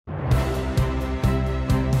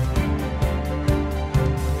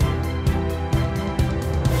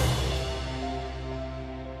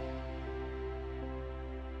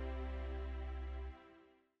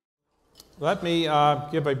Let me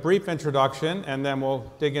give a brief introduction, and then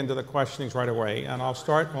we'll dig into the questionings right away. And I'll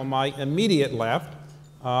start on my immediate left,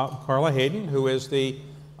 Carla Hayden, who is the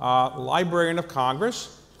Librarian of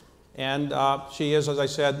Congress. And she is, as I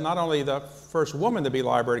said, not only the first woman to be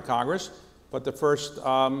Librarian of Congress, but the first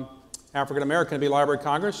African American to be Librarian of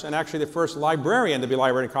Congress, and actually the first librarian to be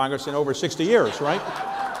Librarian of Congress in over 60 years, right?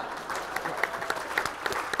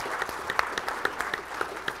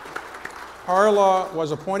 Carla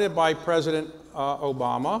was appointed by President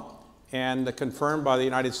Obama and confirmed by the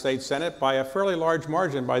United States Senate by a fairly large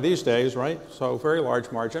margin by these days, right? So very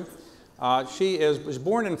large margin. She was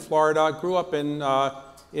born in Florida, grew up in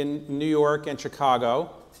New York and Chicago,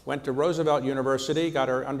 went to Roosevelt University, got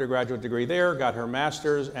her undergraduate degree there, got her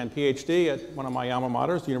master's and PhD at one of my alma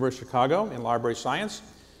maters, the University of Chicago, in library science.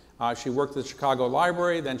 She worked at the Chicago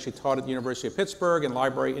Library, then she taught at the University of Pittsburgh in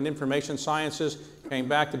library and information sciences, came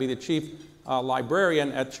back to be the chief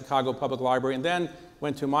librarian at Chicago Public Library, and then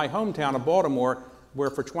went to my hometown of Baltimore, where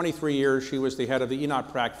for 23 years she was the head of the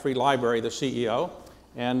Enoch Pratt Free Library, the CEO,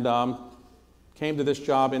 and came to this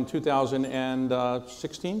job in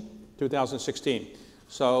 2016.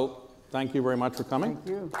 So thank you very much for coming. Thank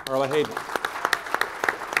you. Carla Hayden.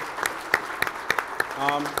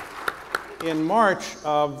 In March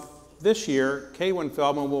of this year, Kaywin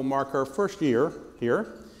Feldman will mark her first year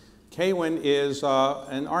here. Kaywin is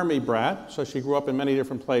an Army brat, so she grew up in many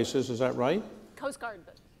different places. Is that right? Coast Guard.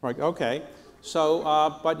 Right, okay. So,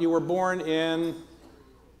 but you were born in?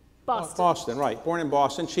 Boston. Boston, right. Born in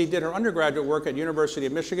Boston. She did her undergraduate work at University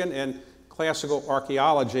of Michigan in classical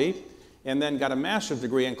archaeology, and then got a master's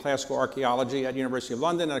degree in classical archaeology at University of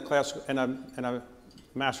London, and a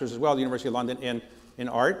master's as well at the University of London in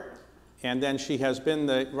art. And then she has been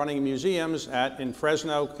running museums in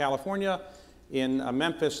Fresno, California, in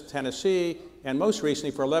Memphis, Tennessee, and most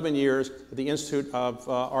recently for 11 years at the Institute of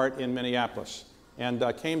Art in Minneapolis, and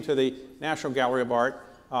came to the National Gallery of Art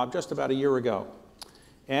just about a year ago.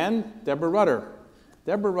 And Deborah Rutter.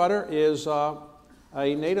 Deborah Rutter is a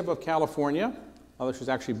native of California, although she's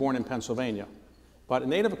actually born in Pennsylvania. But a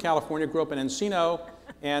native of California, grew up in Encino,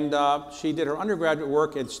 and she did her undergraduate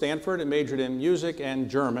work at Stanford and majored in music and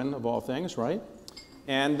German, of all things, right?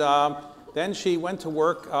 And then she went to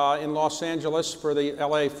work in Los Angeles for the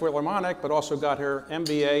LA Philharmonic, but also got her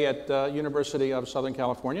MBA at the University of Southern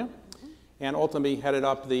California, and ultimately headed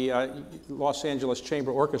up the Los Angeles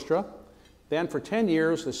Chamber Orchestra. Then for 10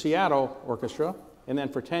 years, the Seattle Orchestra, and then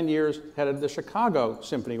for 10 years, headed the Chicago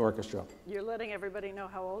Symphony Orchestra. You're letting everybody know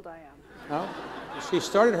how old I am. No? She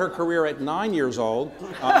started her career at 9 years old,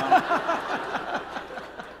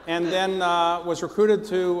 and then was recruited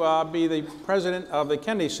to be the president of the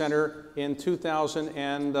Kennedy Center in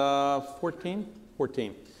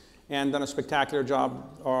 2014, and done a spectacular job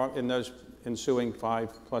in those ensuing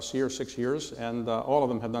 5+ years, 6 years, and all of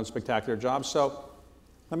them have done spectacular jobs. So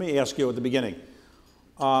let me ask you at the beginning,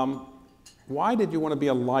 why did you want to be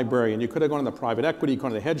a librarian? You could have gone into private equity, you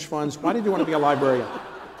could have gone into hedge funds. Why did you want to be a librarian?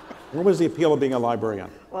 What was the appeal of being a librarian?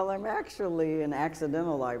 Well, I'm actually an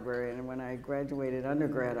accidental librarian, and when I graduated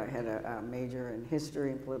undergrad, I had a major in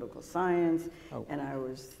history and political science, and I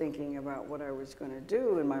was thinking about what I was going to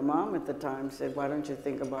do, and my mom at the time said, why don't you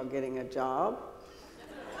think about getting a job?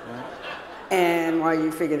 Yeah. And while you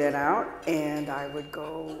figure that out, and I would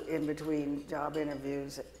go in between job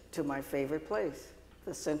interviews to my favorite place,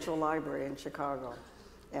 the Central Library in Chicago.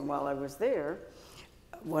 And while I was there,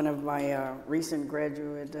 one of my recent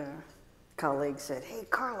graduate colleagues said, hey,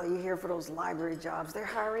 Carla, you here for those library jobs? They're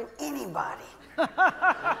hiring anybody.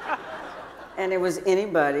 And it was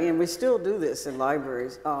anybody, and we still do this in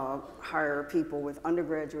libraries, hire people with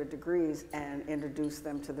undergraduate degrees and introduce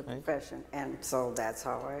them to the profession. And so that's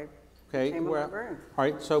how I became a librarian. All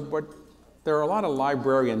right, so there are a lot of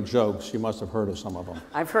librarian jokes. You must have heard of some of them.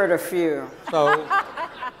 I've heard a few. So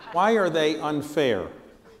why are they unfair?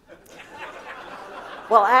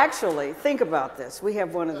 Well, actually, think about this. We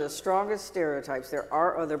have one of the strongest stereotypes. There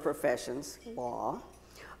are other professions, law,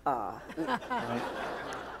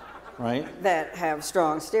 right, that have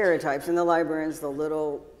strong stereotypes. And the librarians, the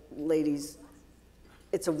little ladies,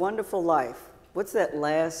 It's a Wonderful Life. What's that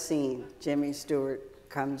last scene? Jimmy Stewart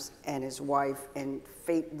comes and his wife, and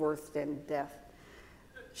fate, worth, and death.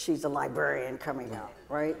 She's a librarian coming out,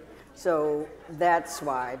 right? So that's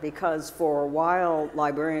why, because for a while,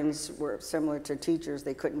 librarians were similar to teachers.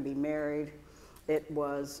 They couldn't be married. It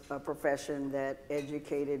was a profession that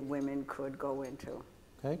educated women could go into.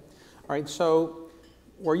 Okay. All right, so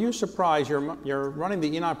were you surprised? You're running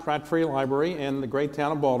the Enoch Pratt Free Library in the great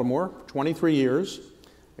town of Baltimore for 23 years.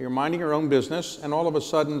 you're minding your own business, and all of a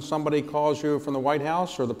sudden somebody calls you from the White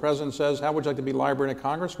House, or the president says, how would you like to be Librarian of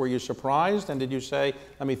Congress? Were you surprised, and did you say,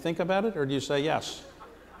 let me think about it, or did you say yes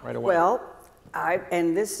right away? Well,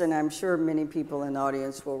 and I'm sure many people in the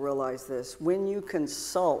audience will realize this, when you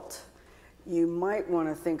consult, you might want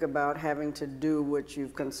to think about having to do what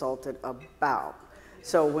you've consulted about.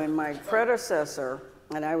 So when my predecessor,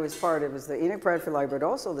 and I was part of, it was the Enoch Bradford Library, but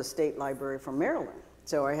also the State Library from Maryland.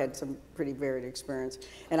 So I had some pretty varied experience.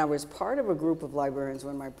 And I was part of a group of librarians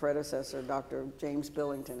when my predecessor, Dr. James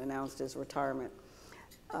Billington, announced his retirement.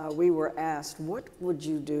 We were asked, what would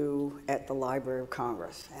you do at the Library of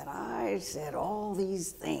Congress? And I said all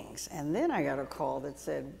these things. And then I got a call that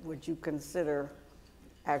said, would you consider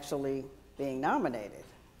actually being nominated?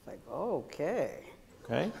 Like, okay.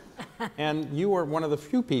 Okay. And you were one of the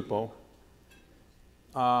few people,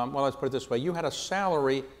 well, let's put it this way, you had a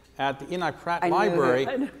salary at the Enoch Pratt Library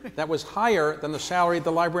that was higher than the salary at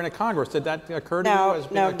the Librarian of Congress. Did that occur to you?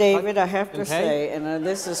 Now, David, I have to say, and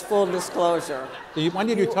this is full disclosure. When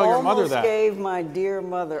did you tell your mother that? You almost gave my dear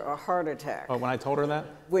mother a heart attack. Oh, when I told her that?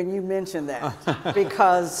 When you mentioned that,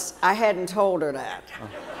 because I hadn't told her that.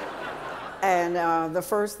 And the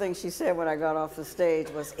first thing she said when I got off the stage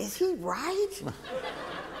was, is he right?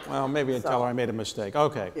 Well, maybe I'd tell her I made a mistake.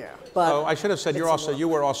 Okay. Yeah. But so I should have said you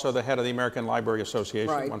were also the head of the American Library Association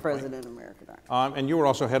at one point. Right, president of American Library. And you were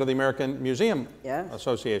also head of the American Museum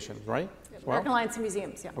Association, right? Yep. American Alliance of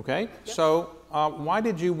Museums, yeah. Okay. Yep. So why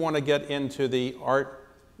did you want to get into the art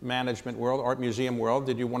management world, art museum world?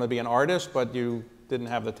 Did you want to be an artist, but you didn't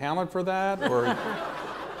have the talent for that? Or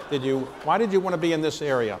why did you want to be in this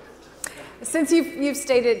area? Since you've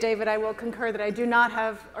stated, David, I will concur that I do not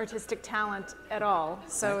have artistic talent at all,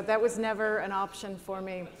 so that was never an option for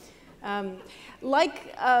me.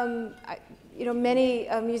 Many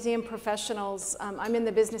museum professionals, I'm in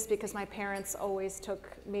the business because my parents always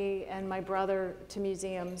took me and my brother to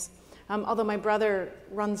museums, although my brother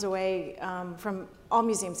runs away from all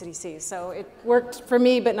museums that he sees, so it worked for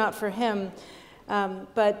me but not for him.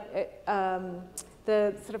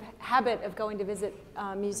 The sort of habit of going to visit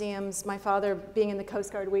museums, my father being in the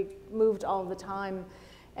Coast Guard, we moved all the time.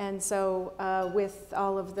 And so with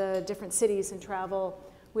all of the different cities and travel,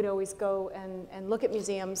 we'd always go and look at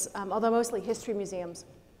museums, although mostly history museums.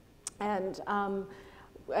 And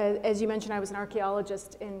as you mentioned, I was an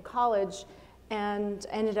archaeologist in college and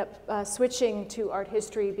ended up switching to art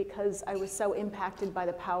history because I was so impacted by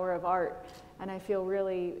the power of art. And I feel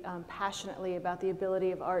really passionately about the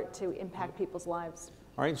ability of art to impact people's lives.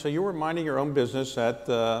 All right, so you were minding your own business at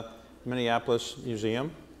the Minneapolis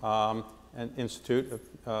Museum, an Institute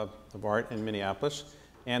of Art in Minneapolis,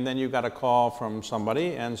 and then you got a call from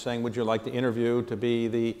somebody and saying, would you like to interview to be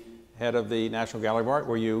the head of the National Gallery of Art?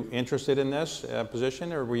 Were you interested in this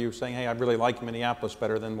position, or were you saying, hey, I really like Minneapolis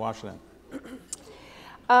better than Washington?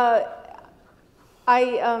 I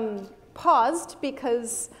paused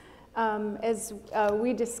because as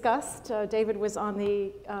we discussed, David was on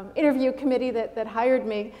the interview committee that hired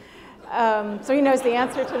me, so he knows the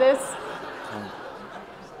answer to this.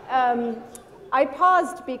 I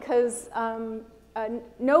paused because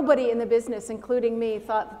nobody in the business, including me,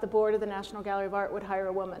 thought that the board of the National Gallery of Art would hire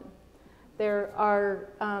a woman. There are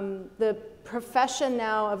the profession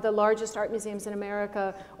now of the largest art museums in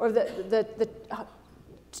America, or the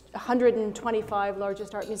 125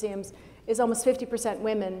 largest art museums, is almost 50%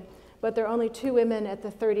 women, but there are only 2 women at the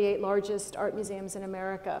 38 largest art museums in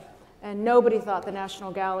America. And nobody thought the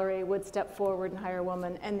National Gallery would step forward and hire a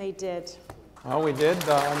woman, and they did. Well, we did,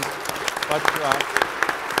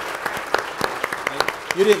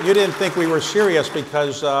 you didn't think we were serious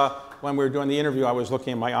because when we were doing the interview, I was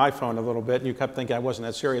looking at my iPhone a little bit, and you kept thinking I wasn't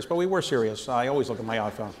that serious, but we were serious. I always look at my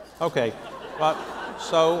iPhone. Okay,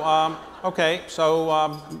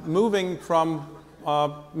 so moving from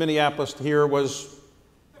Minneapolis to here was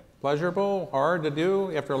pleasurable, hard to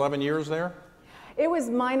do after 11 years there? It was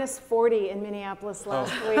minus 40 in Minneapolis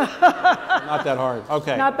last week. Not that hard,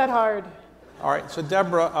 okay. Not that hard. All right, so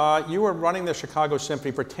Deborah, you were running the Chicago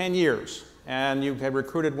Symphony for 10 years, and you had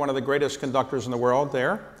recruited one of the greatest conductors in the world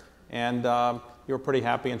there, and you were pretty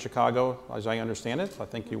happy in Chicago, as I understand it. I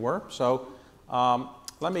think you were. So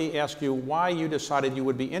let me ask you why you decided you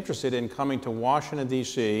would be interested in coming to Washington,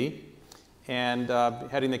 D.C., and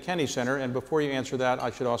heading the Kennedy Center. And before you answer that, I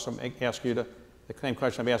should also ask you the same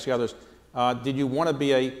question I've asked the others. Did you want to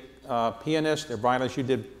be a pianist or violinist? You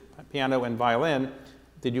did piano and violin.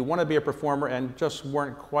 Did you want to be a performer and just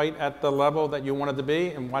weren't quite at the level that you wanted to be?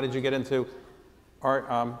 And why did you get into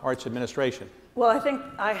arts administration? Well, I think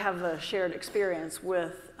I have a shared experience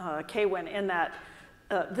with Kaywin in that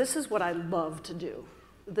this is what I love to do.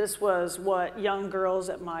 This was what young girls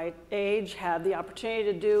at my age had the opportunity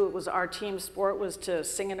to do. It was our team sport was to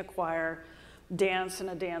sing in a choir, dance in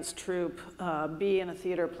a dance troupe, be in a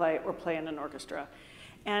theater play, or play in an orchestra.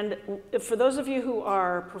 And for those of you who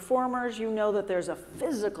are performers, you know that there's a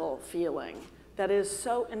physical feeling that is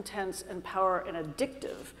so intense and powerful and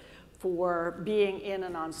addictive for being in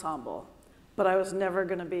an ensemble. But I was never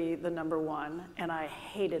going to be the #1, and I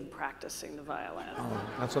hated practicing the violin.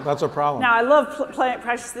 Oh, that's a problem. Now, I love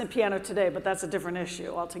practicing the piano today, but that's a different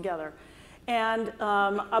issue altogether. And,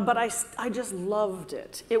 but I just loved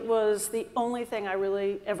it. It was the only thing I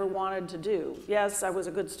really ever wanted to do. Yes, I was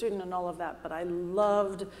a good student and all of that, but I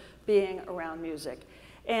loved being around music.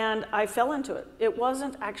 And I fell into it. It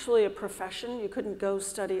wasn't actually a profession. You couldn't go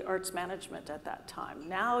study arts management at that time.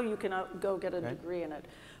 Now you can go get a degree in it.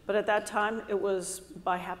 But at that time, it was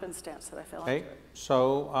by happenstance that I fell into it.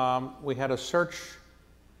 So we had a search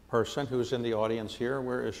person who's in the audience here.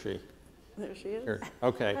 Where is she? There she is. Here.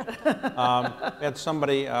 Okay. We had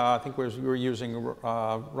somebody, I think we were using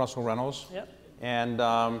Russell Reynolds. Yep. And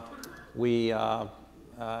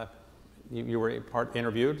you were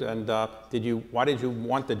interviewed, and why did you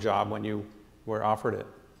want the job when you were offered it?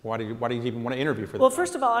 Why did you even want to interview for that? Well,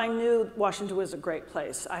 first of all, I knew Washington was a great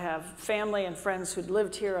place. I have family and friends who'd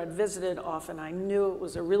lived here. I'd visited often. I knew it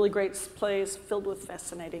was a really great place, filled with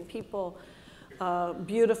fascinating people,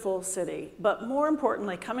 beautiful city. But more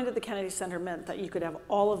importantly, coming to the Kennedy Center meant that you could have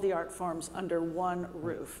all of the art forms under one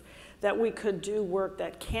roof, that we could do work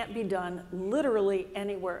that can't be done literally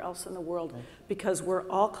anywhere else in the world, because we're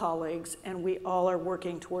all colleagues and we all are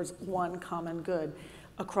working towards one common good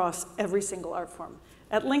across every single art form.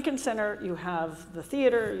 At Lincoln Center, you have the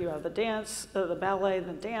theater, you have the dance, the ballet,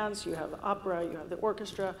 the dance, you have the opera, you have the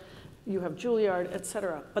orchestra, you have Juilliard, et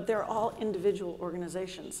cetera. But they're all individual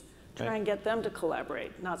organizations. Try and get them to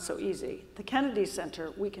collaborate, not so easy. The Kennedy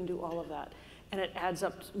Center, we can do all of that. And it adds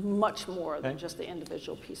up much more than just the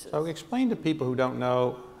individual pieces. So explain to people who don't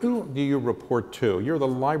know, who do you report to? You're the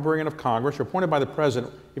Librarian of Congress. You're appointed by the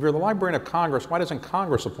President. If you're the Librarian of Congress, why doesn't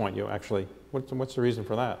Congress appoint you, actually? What's the reason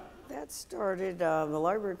for that? That started, the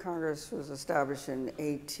Library of Congress was established in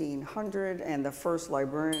 1800, and the first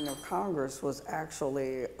Librarian of Congress was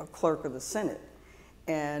actually a clerk of the Senate.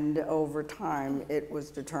 And over time, it was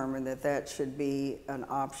determined that that should be an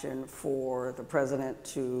option for the president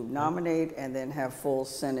to nominate and then have full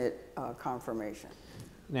Senate confirmation.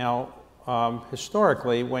 Now,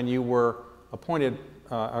 historically, when you were appointed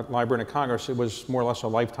Librarian of Congress, it was more or less a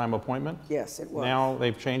lifetime appointment? Yes, it was. Now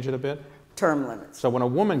they've changed it a bit? Term limits. So when a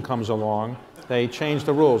woman comes along, they change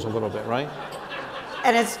the rules a little bit, right?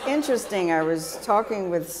 And it's interesting, I was talking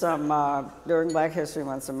with some, during Black History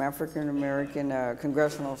Month, some African-American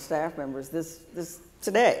congressional staff members this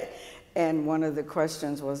today. And one of the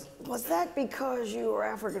questions was that because you were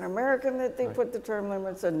African-American that they put the term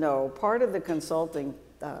limits? And no, part of the consulting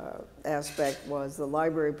aspect was the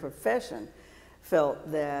library profession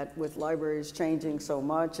felt that with libraries changing so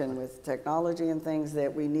much and with technology and things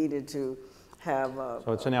that we needed to have so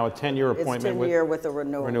it's now a 10-year appointment. It's 10-year with a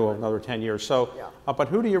renewal. Renewal, another 10 years. So, but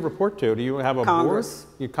who do you report to? Do you have a Congress.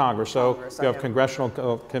 board? Congress. So Congress. you have congressional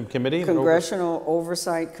committee? Congressional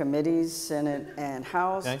oversight committees, Senate and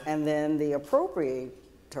House, and then the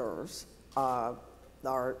appropriators are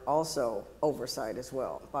also oversight as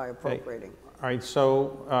well by appropriating. All right,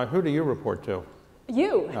 so who do you report to?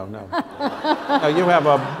 You. No. No, you have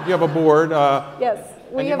a board. Yes.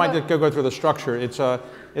 And you might just go through the structure.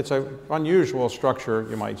 It's an unusual structure,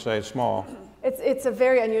 you might say, small. It's a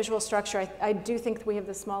very unusual structure. I do think we have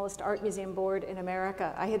the smallest art museum board in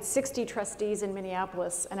America. I had 60 trustees in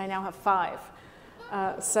Minneapolis, and I now have 5.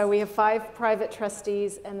 So we have 5 private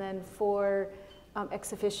trustees and then 4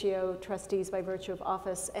 ex officio trustees by virtue of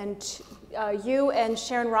office. And you and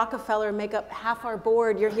Sharon Rockefeller make up half our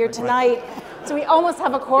board. You're here tonight, so we almost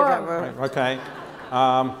have a quorum. Okay.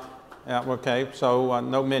 Yeah, okay, so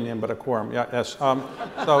no minion, but a quorum. Yeah, yes.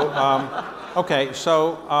 Okay,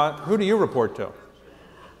 so who do you report to?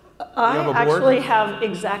 I actually have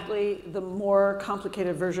exactly the more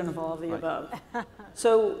complicated version of all of the above.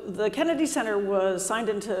 So the Kennedy Center was signed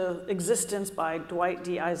into existence by Dwight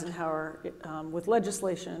D. Eisenhower with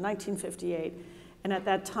legislation in 1958. And at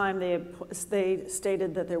that time, they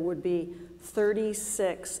stated that there would be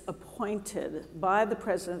 36 appointed by the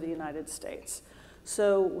President of the United States.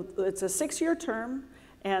 So it's a 6-year term,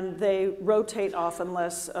 and they rotate off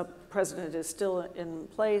unless a president is still in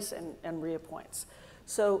place and reappoints.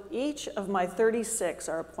 So each of my 36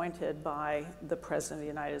 are appointed by the President of the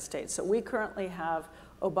United States. So we currently have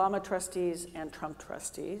Obama trustees and Trump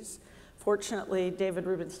trustees. Fortunately, David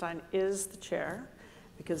Rubenstein is the chair.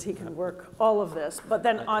 because he can work all of this. But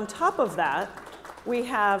then on top of that, we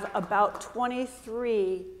have about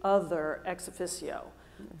 23 other ex officio.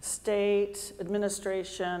 State,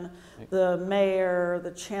 administration, the mayor,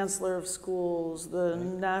 the chancellor of schools, the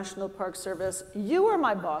National Park Service. You are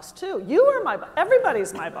my boss too. You are my boss.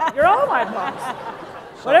 Everybody's my boss. You're all my boss.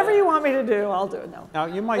 Whatever you want me to do, I'll do it. No. Now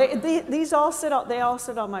you might. These all sit on. They all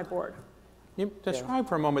sit on my board. You describe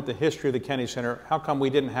for a moment the history of the Kennedy Center. How come we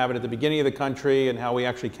didn't have it at the beginning of the country, and how we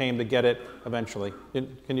actually came to get it eventually?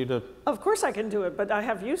 Can you do? Of course I can do it, but I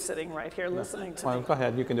have you sitting right here listening to me. Go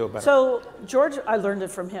ahead, you can do it better. So I learned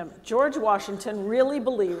it from him. George Washington really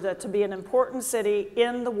believed that to be an important city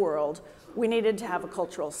in the world, we needed to have a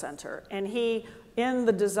cultural center. And he, in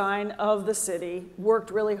the design of the city,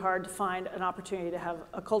 worked really hard to find an opportunity to have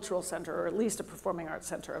a cultural center, or at least a performing arts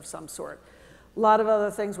center of some sort. A lot of other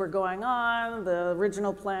things were going on. The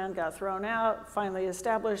original plan got thrown out, finally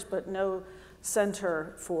established, but no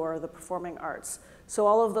center for the performing arts. So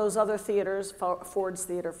all of those other theaters, Ford's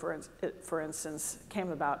Theater, for instance,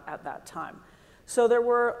 came about at that time. So there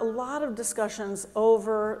were a lot of discussions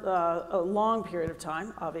over a long period of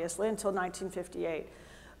time, obviously, until 1958.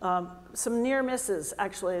 Some near misses,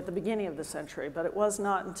 actually, at the beginning of the century, but it was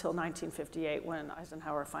not until 1958 when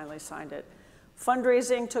Eisenhower finally signed it.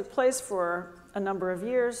 Fundraising took place for a number of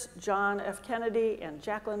years. John F. Kennedy and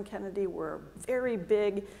Jacqueline Kennedy were very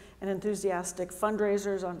big and enthusiastic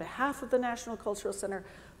fundraisers on behalf of the National Cultural Center.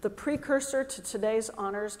 The precursor to today's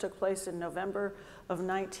honors took place in November of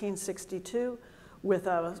 1962 with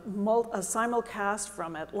a simulcast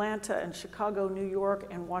from Atlanta and Chicago, New York,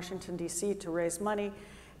 and Washington, D.C. to raise money.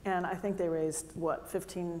 And I think they raised, what,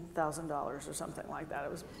 $15,000 or something like that. It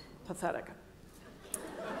was pathetic.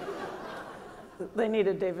 They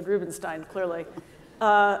needed David Rubenstein, clearly.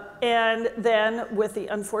 And then with the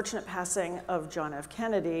unfortunate passing of John F.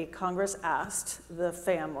 Kennedy, Congress asked the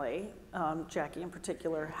family, Jackie in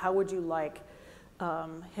particular, how would you like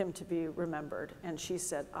him to be remembered? And she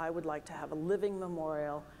said, I would like to have a living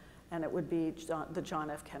memorial, and it would be the John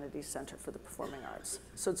F. Kennedy Center for the Performing Arts.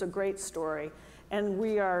 So it's a great story. And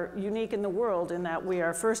we are unique in the world in that we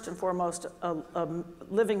are first and foremost a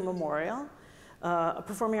living memorial, a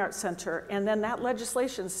performing arts center, and then that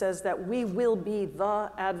legislation says that we will be the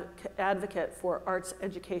advocate for arts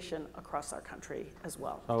education across our country as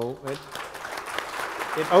well. So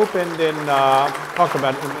it opened in, talk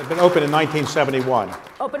about it, opened in 1971.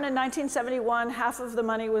 Opened in 1971, half of the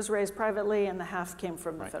money was raised privately and the half came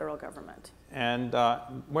from the federal government. And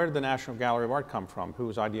where did the National Gallery of Art come from?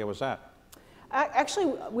 Whose idea was that? Actually,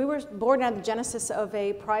 we were born out of the genesis of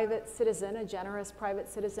a private citizen, a generous private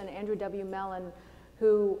citizen, Andrew W. Mellon,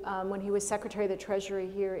 who, when he was Secretary of the Treasury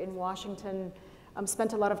here in Washington,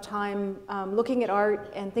 spent a lot of time looking at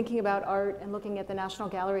art and thinking about art and looking at the National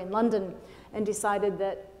Gallery in London, and decided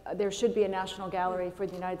that there should be a National Gallery for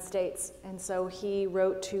the United States. And so he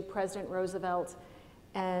wrote to President Roosevelt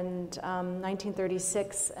in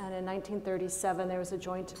 1936, and in 1937 there was a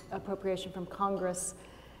joint appropriation from Congress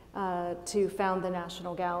to found the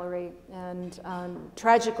National Gallery. And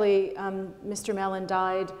tragically, Mr. Mellon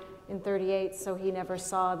died in '38, so he never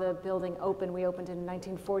saw the building open. We opened in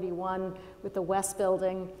 1941 with the West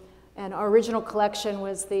Building, and our original collection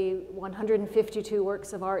was the 152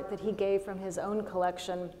 works of art that he gave from his own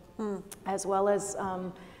collection, as well as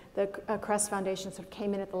the Crest Foundation sort of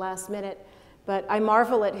came in at the last minute. But I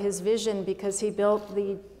marvel at his vision, because he built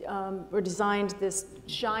or designed this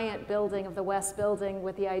giant building of the West Building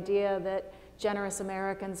with the idea that generous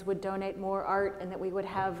Americans would donate more art and that we would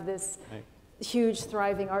have this huge,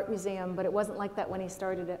 thriving art museum. But it wasn't like that when he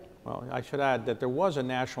started it. Well, I should add that there was a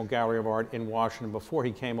National Gallery of Art in Washington before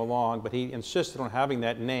he came along, but he insisted on having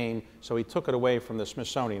that name, so he took it away from the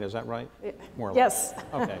Smithsonian. Is that right? More or less. Yes.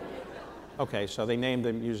 Okay. Okay, so they named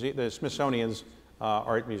the Smithsonian's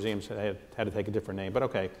art museums had to take a different name. But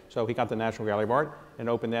okay, so he got the National Gallery of Art and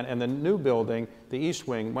opened that. And the new building, the East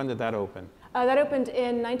Wing, when did that open? That opened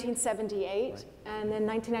in 1978, and in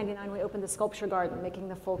 1999 we opened the Sculpture Garden, making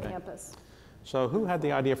the full campus. So who had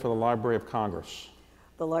the idea for the Library of Congress?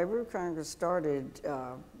 The Library of Congress started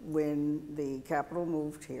when the Capitol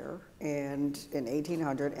moved here and in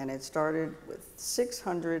 1800, and it started with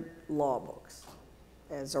 600 law books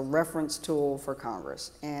as a reference tool for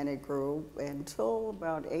Congress. And it grew until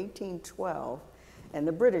about 1812, and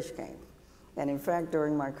the British came. And in fact,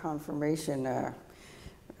 during my confirmation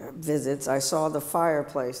visits, I saw the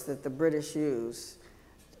fireplace that the British used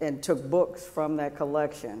and took books from that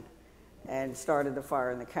collection and started the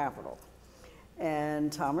fire in the Capitol.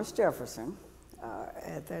 And Thomas Jefferson,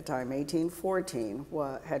 at that time, 1814,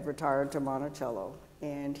 had retired to Monticello,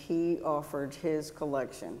 and he offered his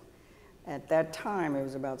collection At that time, it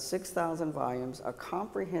was about 6,000 volumes, a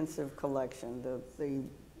comprehensive collection, the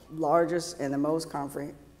largest and the most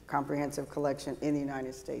comprehensive collection in the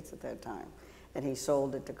United States at that time. And he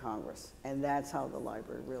sold it to Congress. And that's how the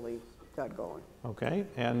library really got going. Okay,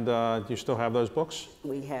 and do you still have those books?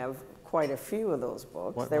 We have quite a few of those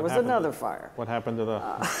books. What There was another fire. What happened to the?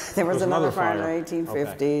 There was another fire in the Okay.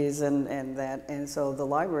 1850s, and so the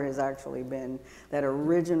library has actually been, that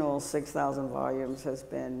original 6,000 volumes has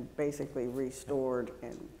been basically restored.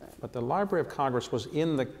 But the Library of Congress was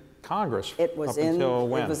in the Congress It was until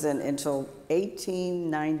when? It was until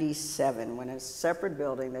 1897, when a separate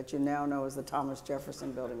building that you now know as the Thomas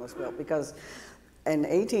Jefferson Building was built. Because in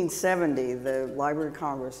 1870, the Library of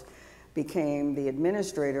Congress became the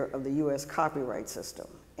administrator of the U.S. copyright system.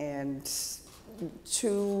 And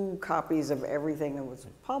 2 copies of everything that was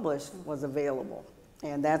published was available.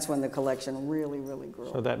 And that's when the collection really, really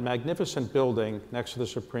grew. So that magnificent building next to the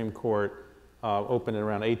Supreme Court opened in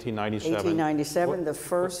around 1897. 1897, the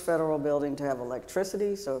first federal building to have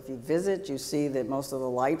electricity. So if you visit, you see that most of the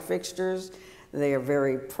light fixtures, they are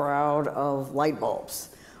very proud of light bulbs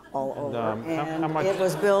all over. How much? It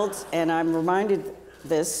was built, and I'm reminded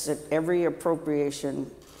this at every appropriation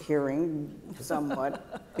hearing, somewhat,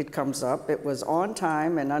 it comes up. It was on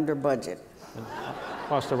time and under budget.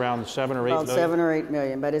 Cost around 7 or 8 About million? 7 or 8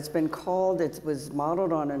 million, but it's been called, it was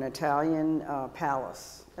modeled on an Italian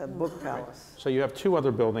palace, a book palace. So you have 2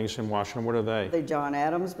 other buildings in Washington. What are they? The John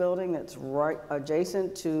Adams building that's right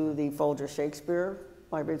adjacent to the Folger Shakespeare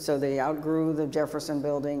Library. So they outgrew the Jefferson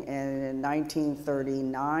building, and in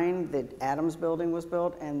 1939, the Adams building was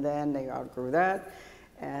built, and then they outgrew that.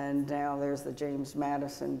 And now there's the James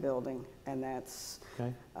Madison building, and that's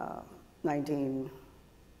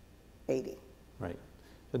 1980. Right.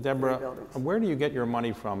 Deborah, where do you get your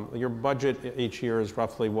money from? Your budget each year is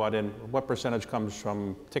roughly what, and what percentage comes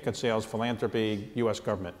from ticket sales, philanthropy, U.S.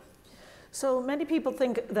 government? So many people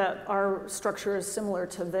think that our structure is similar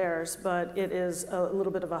to theirs, but it is a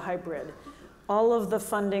little bit of a hybrid. All of the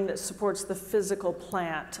funding that supports the physical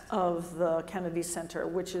plant of the Kennedy Center,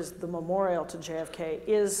 which is the memorial to JFK,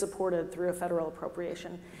 is supported through a federal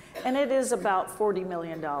appropriation. And it is about $40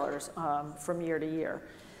 million from year to year.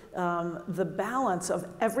 The balance of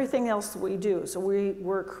everything else that we do, so we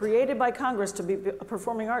were created by Congress to be a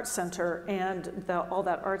performing arts center and all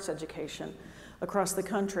that arts education across the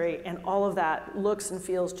country, and all of that looks and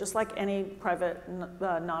feels just like any private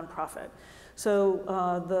nonprofit. So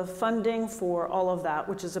the funding for all of that,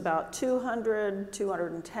 which is about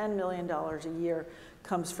 $210 million a year,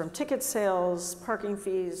 comes from ticket sales, parking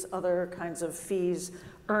fees, other kinds of fees,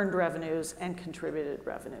 earned revenues, and contributed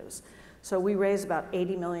revenues. So we raise about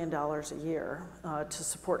 $80 million a year to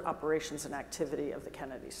support operations and activity of the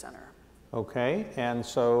Kennedy Center. Okay, and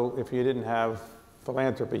so if you didn't have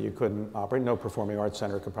philanthropy, you couldn't operate. No performing arts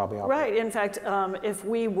center could probably operate. Right. In fact, if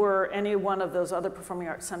we were any one of those other performing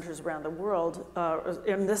arts centers around the world,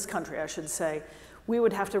 in this country, I should say, we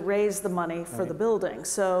would have to raise the money for the building.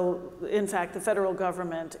 So, in fact, the federal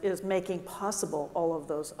government is making possible all of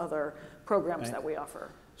those other programs that we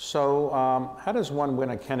offer. So, how does one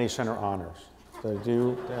win a Kennedy Center honors? So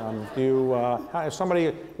if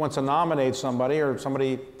somebody wants to nominate somebody, or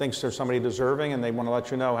somebody thinks there's somebody deserving and they want to let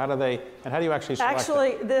you know, how do you actually select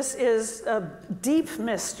Actually, it? this is a deep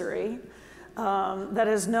mystery that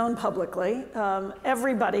is known publicly.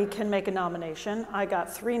 Everybody can make a nomination. I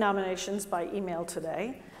got 3 nominations by email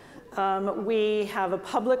today. We have a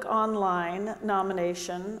public online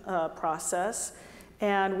nomination process.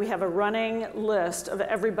 And we have a running list of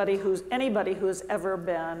anybody who has ever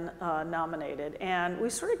been nominated. And we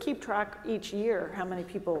sort of keep track each year how many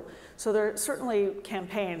people. So there are certainly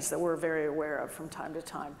campaigns that we're very aware of from time to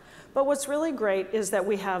time. But what's really great is that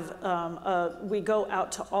we have, we go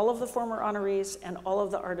out to all of the former honorees and all of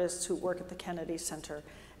the artists who work at the Kennedy Center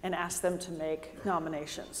and ask them to make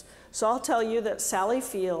nominations. So I'll tell you that Sally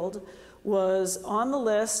Field was on the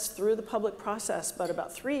list through the public process, but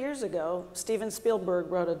about 3 years ago, Steven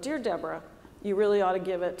Spielberg wrote "Dear Deborah, you really ought to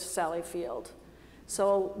give it to Sally Field."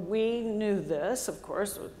 So we knew this, of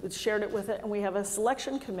course, we shared it with it, and we have a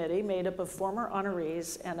selection committee made up of former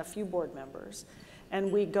honorees and a few board members.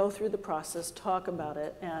 And we go through the process, talk about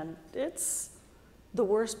it, and it's the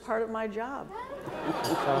worst part of my job.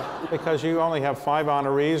 Because you only have 5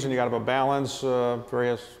 honorees and you got to balance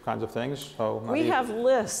various kinds of things. So we have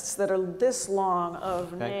lists that are this long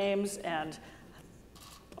of names and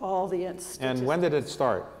all the statistics. And when did it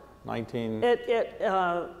start?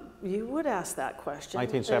 You would ask that question.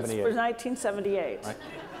 1978. It was 1978. Right.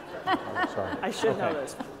 Oh, sorry. I should know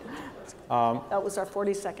this. That was our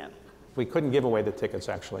 42nd. we couldn't give away the tickets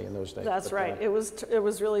actually in those days. That's but, right. It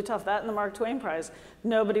was really tough. That and the Mark Twain Prize.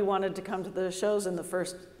 Nobody wanted to come to the shows in the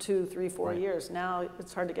first 2, 3, 4 years. Now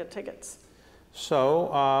it's hard to get tickets.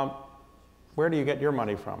 So where do you get your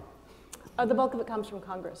money from? The bulk of it comes from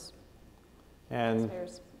Congress. And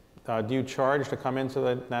Taxpayers. do you charge to come into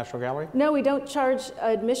the National Gallery? No, we don't charge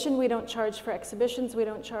admission. We don't charge for exhibitions. We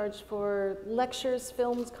don't charge for lectures,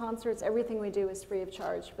 films, concerts. Everything we do is free of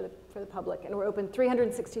charge for the public. And we're open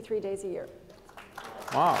 363 days a year.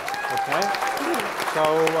 Wow, okay.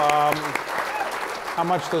 So how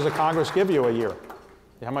much does the Congress give you a year?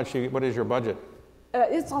 What is your budget?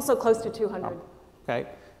 It's also close to 200. Okay,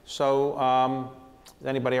 so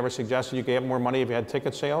anybody ever suggested you could get more money if you had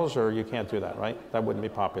ticket sales, or you can't do that, right? That wouldn't be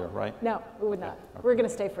popular, right? No, we would not. We're going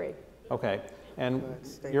to stay free. Okay, and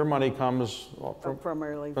your money comes from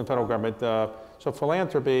primarily the federal government. So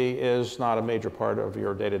philanthropy is not a major part of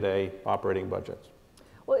your day-to-day operating budget.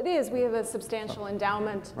 Well, it is. We have a substantial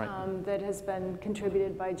endowment Right. that has been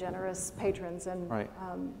contributed by generous patrons, and Right.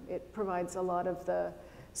 It provides a lot of the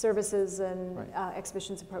services and Right.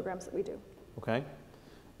 exhibitions and programs that we do. Okay,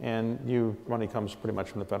 and money comes pretty much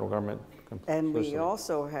from the federal government. And we completely.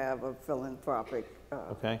 also have a philanthropic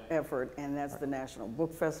Okay. effort, and that's the National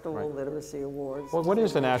Book Festival, Right. Literacy Awards. Well, what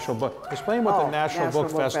is the National Book? Explain what the National Book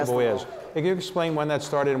Festival is. Can you explain when that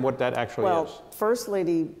started and what that actually Well, is? First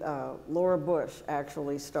Lady Laura Bush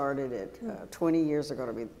actually started it 20 years ago.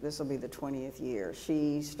 This will be the 20th year.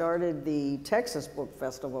 She started the Texas Book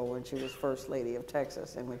Festival when she was First Lady of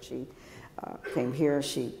Texas, and when she came here,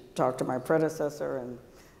 she talked to my predecessor and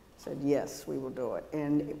said, yes, we will do it.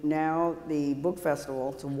 And now the book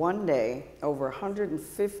festival, it's one day, over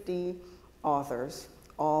 150 authors,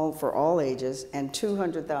 all for all ages, and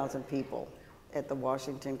 200,000 people at the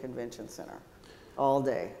Washington Convention Center, all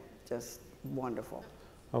day. Just wonderful.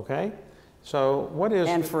 Okay, so what is...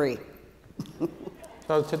 And free.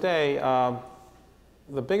 So today,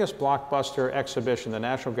 the biggest blockbuster exhibition the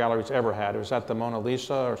National Gallery's ever had, was that the Mona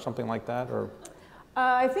Lisa or something like that, or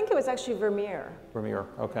I think it was actually Vermeer. Vermeer?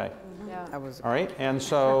 Okay. Yeah. Mm-hmm. All right, and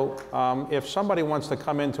so if somebody wants to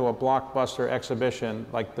come into a blockbuster exhibition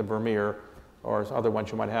like the Vermeer or other ones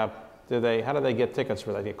you might have, how do they get tickets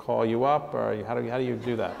for that? Do they call you up, or how do you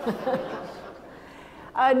do that?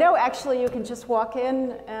 No, actually, you can just walk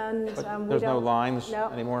in, and There's no lines No.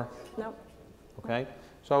 anymore? No. Okay,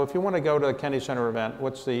 so if you want to go to the Kennedy Center event,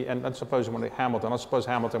 and let's suppose you want to Hamilton, let's suppose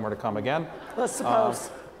Hamilton were to come again. Let's suppose.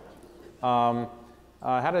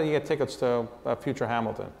 How do you get tickets to future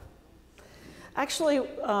Hamilton? Actually,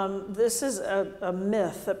 this is a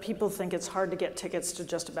myth that people think it's hard to get tickets to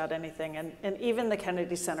just about anything. And even the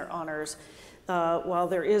Kennedy Center Honors, while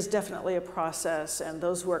there is definitely a process, and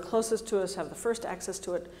those who are closest to us have the first access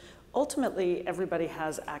to it, ultimately everybody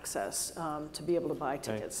has access to be able to buy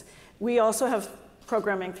tickets. We also have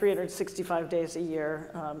programming 365 days a year,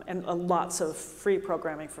 and lots of free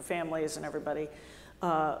programming for families and everybody.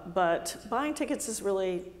 But buying tickets is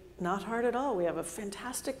really not hard at all. We have a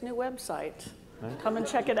fantastic new website. Come and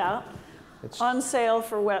check it out. On sale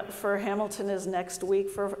for Hamilton is next week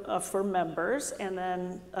for members, and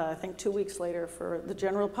then I think 2 weeks later for the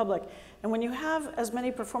general public. And when you have as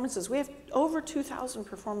many performances, we have over 2,000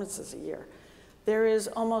 performances a year. There is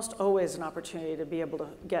almost always an opportunity to be able to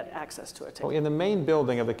get access to a ticket. Well, in the main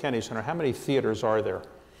building of the Kennedy Center, how many theaters are there?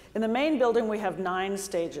 In the main building, we have 9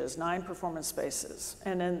 stages, 9 performance spaces.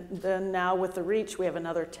 And then now with the Reach, we have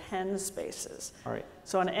another 10 spaces. All right.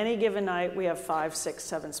 So on any given night, we have 5, 6,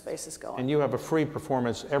 7 spaces going. And you have a free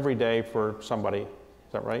performance every day for somebody,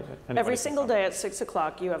 is that right? Every single day at 6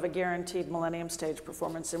 o'clock, you have a guaranteed Millennium Stage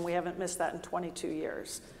performance, and we haven't missed that in 22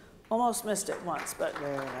 years. Almost missed it once, but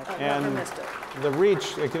never missed it. The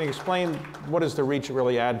Reach, can you explain what does the Reach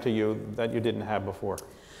really add to you that you didn't have before?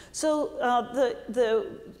 So the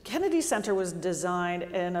Kennedy Center was designed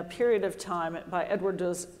in a period of time by Edward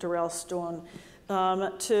Durrell Stone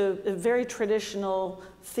to very traditional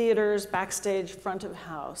theaters, backstage, front of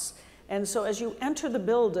house. And so as you enter the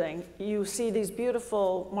building, you see these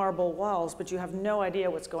beautiful marble walls, but you have no idea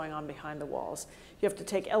what's going on behind the walls. You have to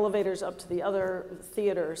take elevators up to the other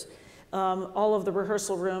theaters. All of the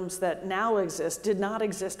rehearsal rooms that now exist did not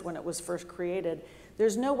exist when it was first created.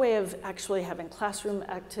 There's no way of actually having classroom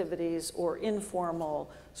activities or informal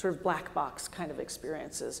sort of black box kind of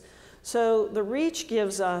experiences. So the Reach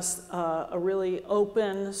gives us a really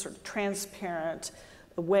open, sort of transparent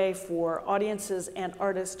way for audiences and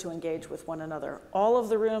artists to engage with one another. All of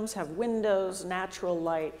the rooms have windows, natural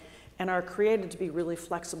light, and are created to be really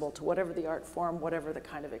flexible to whatever the art form, whatever the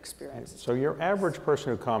kind of experience. So your average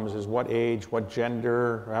person who comes is what age, what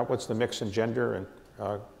gender, what's the mix in gender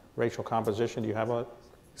and racial composition? Do you have a...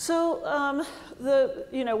 So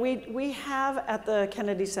we have at the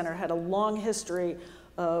Kennedy Center had a long history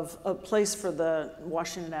of a place for the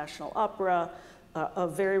Washington National Opera, a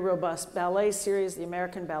very robust ballet series. The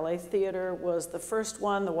American Ballet Theater was the first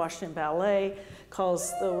one. The Washington Ballet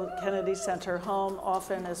calls the Kennedy Center home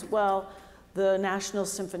often as well. The National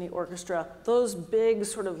Symphony Orchestra, those big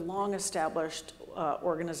sort of long established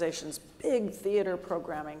organizations, big theater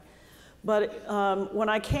programming. But when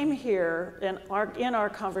I came here, in our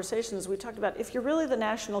conversations, we talked about if you're really the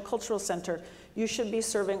National Cultural Center, you should be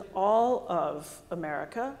serving all of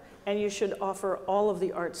America, and you should offer all of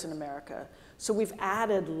the arts in America. So we've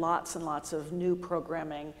added lots and lots of new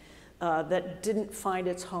programming that didn't find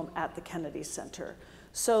its home at the Kennedy Center.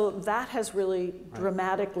 So that has really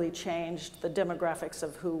dramatically changed the demographics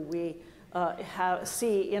of who we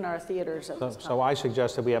see in our theaters at this time. So I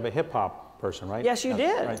suggested we have a hip hop person, right? Yes, you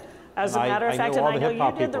did. Right. As a matter of fact, and I know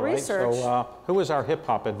you did the research. So who is our hip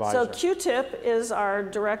hop advisor? So Q-Tip is our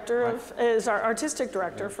director is our artistic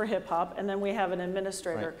director for hip hop, and then we have an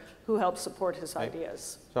administrator who helps support his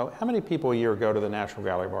ideas. So how many people a year go to the National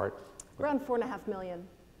Gallery of Art? Around 4.5 million.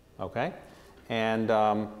 Okay. And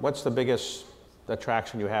what's the biggest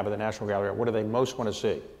attraction you have at the National Gallery? What do they most want to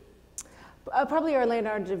see? Probably our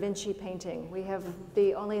Leonardo da Vinci painting. We have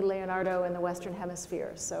the only Leonardo in the Western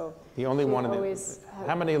Hemisphere, so the only one.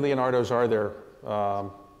 How many Leonardos are there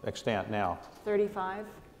extant now? 35.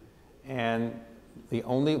 And the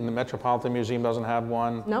Metropolitan Museum doesn't have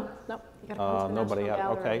one. Nope. You gotta come to the nobody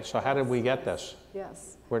National has. Gallery. Okay. So how did we get this?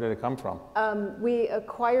 Yes. Where did it come from? We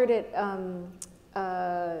acquired it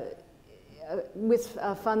with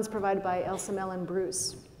funds provided by Elsa Mellon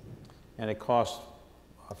Bruce. And it cost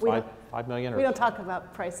 $5 million? We don't talk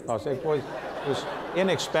about prices. Oh, so it was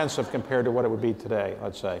inexpensive compared to what it would be today,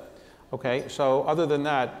 let's say. Okay, so other than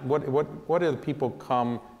that, what do the people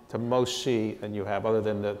come to most see than you have, other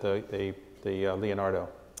than the Leonardo?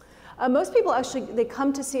 Most people actually, they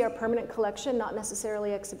come to see our permanent collection, not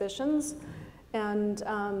necessarily exhibitions. And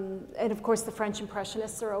of course, the French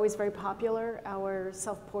Impressionists are always very popular. Our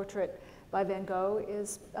self-portrait by Van Gogh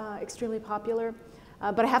is extremely popular.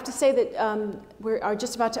 But I have to say that we are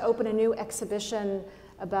just about to open a new exhibition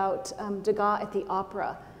about Degas at the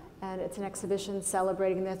Opera. And it's an exhibition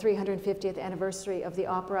celebrating the 350th anniversary of the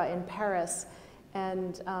opera in Paris.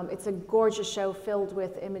 And it's a gorgeous show filled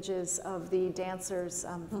with images of the dancers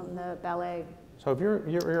from the ballet. So if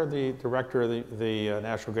you're the director of the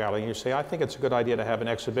National Gallery and you say, I think it's a good idea to have an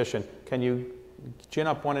exhibition, can you gin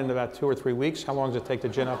up one in about 2 or 3 weeks? How long does it take to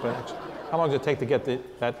gin up how long does it take to get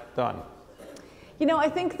that done? You know, I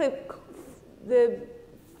think the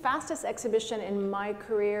fastest exhibition in my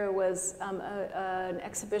career was an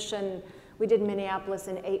exhibition we did in Minneapolis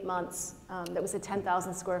in 8 months. That was a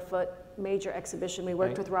 10,000 square foot major exhibition. We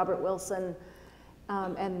worked with Robert Wilson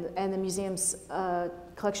and the museum's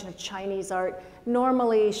collection of Chinese art.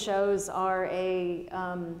 Normally shows are a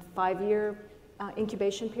 5-year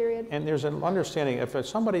incubation period. And there's an understanding, if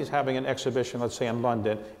somebody's having an exhibition, let's say in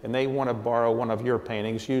London, and they want to borrow one of your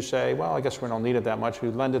paintings, you say, well, I guess we don't need it that much. You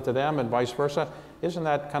lend it to them and vice versa. Isn't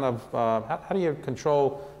that kind of, how do you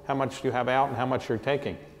control how much you have out and how much you're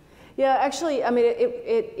taking? Yeah, actually, I mean,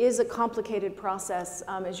 it is a complicated process.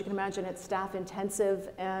 As you can imagine, it's staff intensive,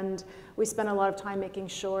 and we spend a lot of time making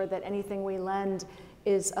sure that anything we lend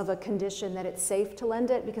is of a condition that it's safe to lend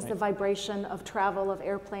it, because the vibration of travel of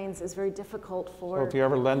airplanes is very difficult for... So if you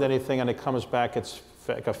ever lend anything and it comes back, it's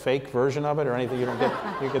like a fake version of it or anything, you don't get,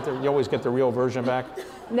 you always get the real version back?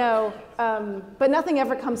 No, but nothing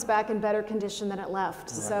ever comes back in better condition than it left.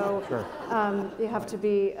 So you have to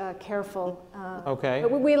be careful. Okay.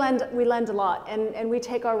 But we lend a lot, and we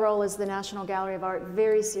take our role as the National Gallery of Art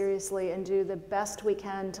very seriously and do the best we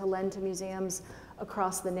can to lend to museums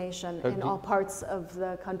across the nation in all parts of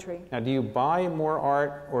the country. Now, do you buy more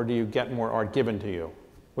art or do you get more art given to you?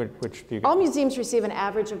 Which do you get? All museums receive an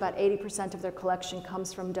average of about 80% of their collection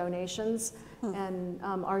comes from donations, and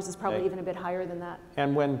ours is probably even a bit higher than that.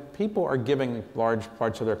 And when people are giving large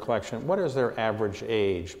parts of their collection, what is their average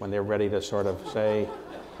age when they're ready to sort of say,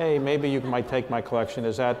 hey, maybe you might take my collection?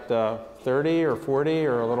 Is that 30 or 40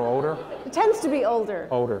 or a little older? It tends to be older.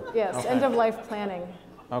 Older. Yes, okay. End of life planning.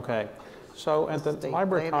 Okay. So at the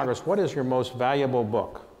Library of Congress, what is your most valuable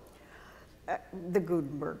book? The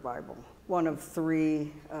Gutenberg Bible, one of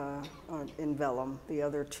 3 in vellum, the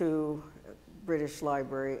other 2 British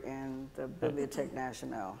Library and the Bibliothèque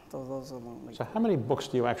Nationale. So those are the only. So how many books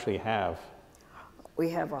do you actually have? We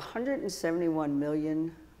have 171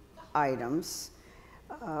 million items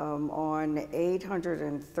on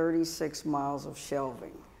 836 miles of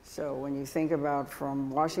shelving. So when you think about from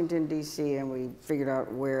Washington, D.C., and we figured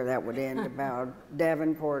out where that would end, about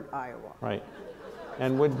Davenport, Iowa. Right.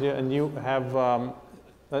 And you have,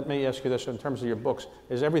 let me ask you this, in terms of your books,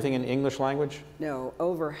 is everything in English language? No,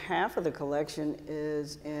 over half of the collection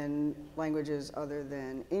is in languages other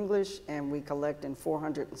than English, and we collect in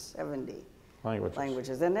 470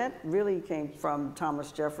 languages. And that really came from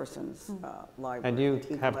Thomas Jefferson's library. And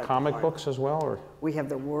you have comic books as well, or? We have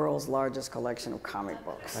the world's largest collection of comic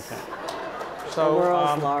books. Okay. So, the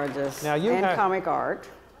world's largest, now you and comic art.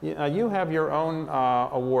 You have your own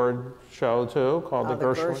award show, too, called the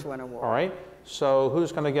Gershwin Award. All right. So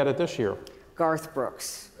who's going to get it this year? Garth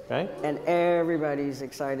Brooks. Okay. And everybody's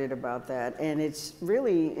excited about that. And it's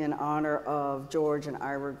really in honor of George and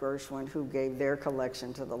Ira Gershwin, who gave their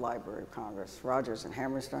collection to the Library of Congress. Rodgers and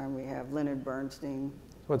Hammerstein, we have Leonard Bernstein.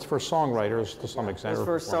 So it's for songwriters to some extent. It's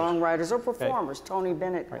for songwriters or performers. Okay. Tony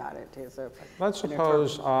Bennett got it. Let's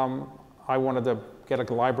suppose I wanted to get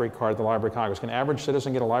a library card at the Library of Congress. Can an average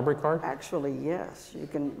citizen get a library card? Actually, yes. You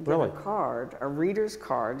can get a card, a reader's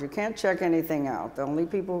card. You can't check anything out. The only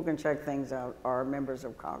people who can check things out are members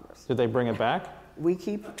of Congress. Did they bring it back? We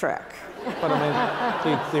keep track. But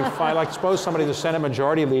I mean, like suppose somebody, the Senate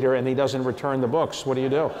Majority Leader, and he doesn't return the books, what do you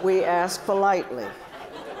do? We ask politely,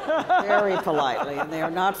 very politely, and they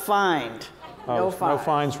are not fined. No fines. No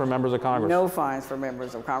fines for members of Congress. No fines for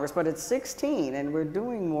members of Congress, but it's 16, and we're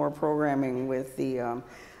doing more programming with the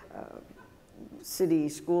city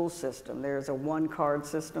school system. There's a one-card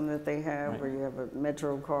system that they have where you have a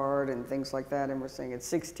Metro card and things like that, and we're saying at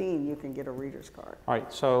 16 you can get a reader's card. All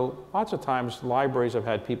right, so lots of times libraries have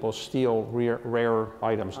had people steal rare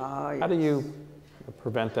items. Yes. How do you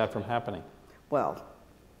prevent that from happening? Well,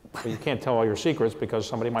 you can't tell all your secrets because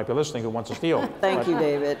somebody might be listening who wants to steal. Thank you,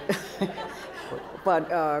 David.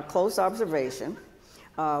 But close observation.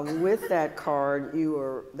 With that card,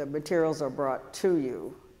 the materials are brought to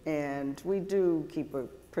you, and we do keep a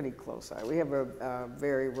pretty close eye. We have a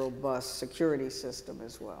very robust security system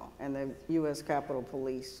as well, and the U.S. Capitol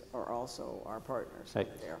Police are also our partners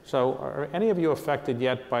there. So are any of you affected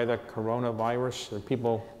yet by the coronavirus? Are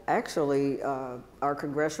people? Actually, our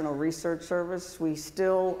Congressional Research Service, we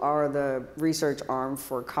still are the research arm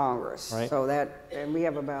for Congress. Right. So and we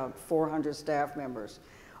have about 400 staff members,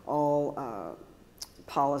 all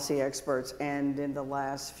policy experts, and in the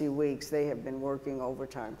last few weeks, they have been working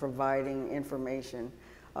overtime, providing information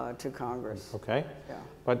to Congress. Okay. Yeah.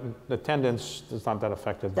 But the attendance is not that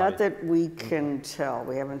affected Not that we can tell.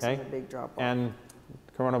 We haven't seen a big drop off. And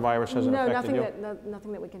coronavirus hasn't affected you? No,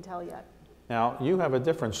 nothing that we can tell yet. Now, you have a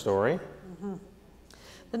different story. Mm-hmm.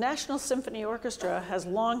 The National Symphony Orchestra has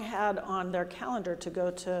long had on their calendar to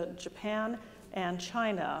go to Japan and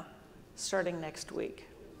China starting next week.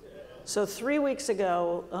 So 3 weeks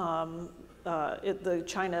ago, the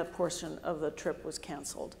China portion of the trip was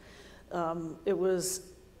canceled. It was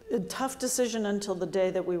a tough decision until the day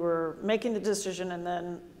that we were making the decision, and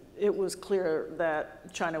then it was clear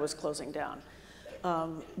that China was closing down.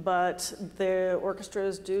 But the orchestra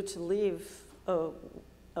is due to leave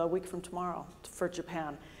a week from tomorrow for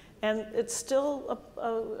Japan. And it's still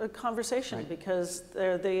a conversation because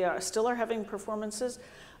they still are having performances.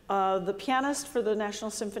 The pianist for the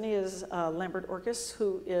National Symphony is Lambert Orkes,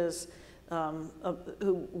 who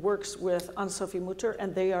works with Anne-Sophie Mutter,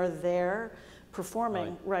 and they are there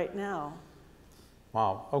performing right now.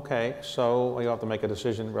 Wow, okay, so you'll have to make a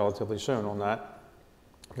decision relatively soon on that.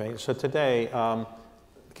 Okay, so today, the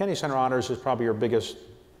Kennedy Center Honors is probably your biggest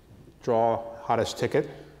draw, hottest ticket.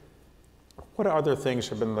 What other things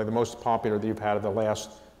have been like the most popular that you've had in the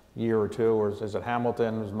last year or two, or is it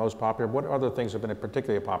Hamilton is the most popular? What other things have been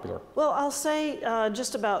particularly popular? Well, I'll say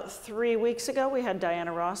just about 3 weeks ago, we had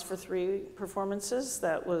Diana Ross for 3 performances.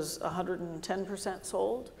 That was 110%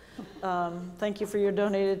 sold. Thank you for your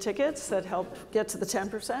donated tickets that help get to the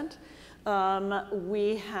 10%.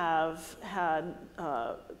 We have had,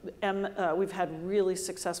 we've had really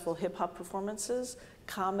successful hip hop performances,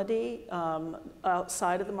 comedy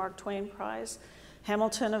outside of the Mark Twain Prize.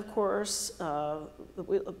 Hamilton, of course,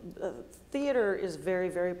 theater is very,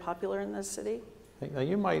 very popular in this city. Now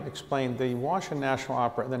you might explain, the Washington National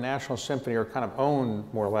Opera and the National Symphony are kind of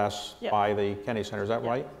owned more or less by the Kennedy Center, is that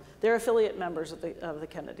right? They're affiliate members of the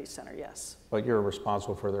Kennedy Center, yes. But you're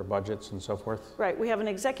responsible for their budgets and so forth? Right, we have an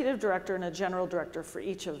executive director and a general director for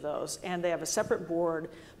each of those, and they have a separate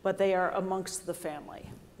board, but they are amongst the family,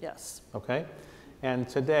 yes. Okay, and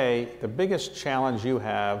today, the biggest challenge you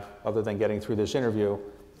have, other than getting through this interview,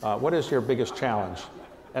 what is your biggest challenge?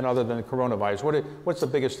 and other than coronavirus? What's the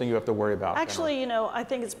biggest thing you have to worry about? Actually, you know, I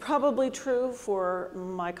think it's probably true for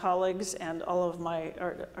my colleagues and all of my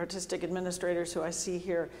artistic administrators who I see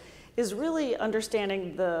here, is really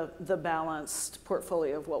understanding the balanced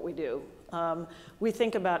portfolio of what we do. We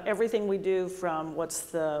think about everything we do from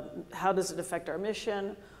how does it affect our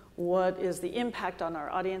mission, what is the impact on our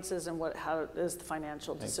audiences, and how is the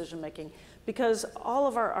financial decision making. Because all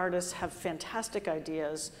of our artists have fantastic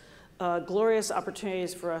ideas, glorious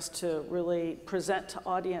opportunities for us to really present to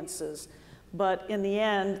audiences. But in the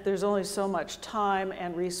end, there's only so much time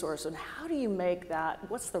and resource. And how do you make that?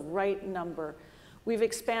 What's the right number? We've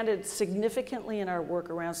expanded significantly in our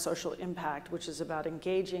work around social impact, which is about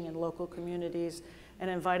engaging in local communities and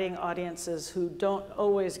inviting audiences who don't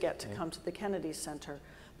always get to come to the Kennedy Center.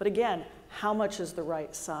 But again, how much is the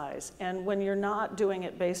right size? And when you're not doing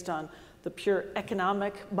it based on the pure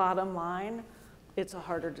economic bottom line, it's a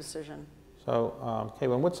harder decision. So,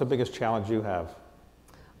 Kaywin, what's the biggest challenge you have?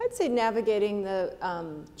 I'd say navigating the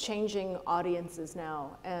changing audiences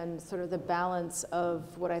now and sort of the balance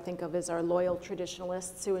of what I think of as our loyal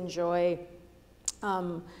traditionalists who enjoy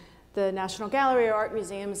the National Gallery or art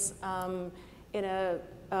museums in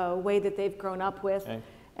a way that they've grown up with. Okay.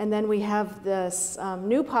 And then we have this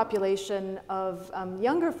new population of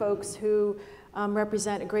younger folks who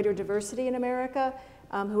represent a greater diversity in America,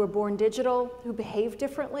 who are born digital, who behave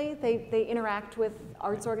differently. They interact with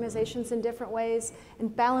arts organizations in different ways,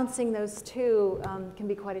 and balancing those two can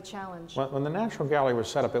be quite a challenge. When the National Gallery was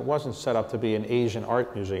set up, it wasn't set up to be an Asian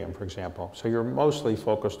art museum, for example. So you're mostly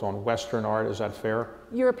focused on Western art, is that fair?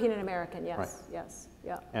 European and American, yes, right. Yes,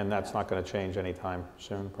 yeah. And that's not going to change anytime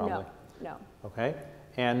soon, probably? No. Okay.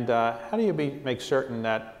 And how do you make certain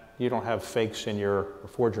that you don't have fakes in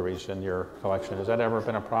forgeries in your collection? Has that ever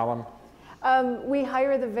been a problem? We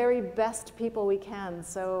hire the very best people we can,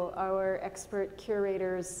 so our expert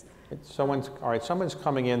curators. Someone's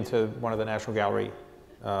coming into one of the National Gallery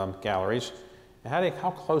galleries.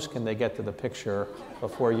 How close can they get to the picture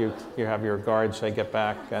before you have your guards say get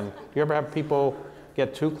back? And do you ever have people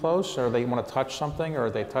get too close, or they want to touch something, or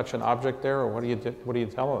they touch an object there, or what do you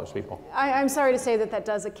tell those people? I'm sorry to say that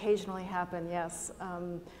does occasionally happen, yes.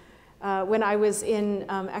 When I was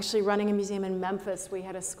actually running a museum in Memphis, we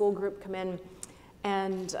had a school group come in,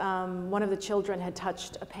 and one of the children had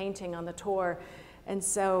touched a painting on the tour. And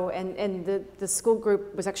so, the school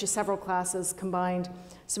group was actually several classes combined.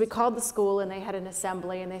 So we called the school, and they had an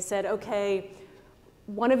assembly, and they said, okay,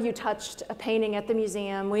 one of you touched a painting at the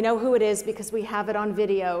museum. We know who it is because we have it on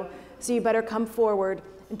video, so you better come forward.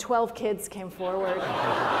 And 12 kids came forward.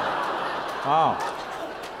 Wow.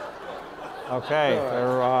 Okay,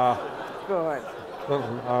 Good.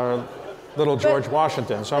 They're little George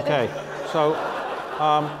Washingtons. Okay, so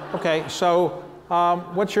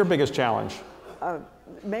what's your biggest challenge?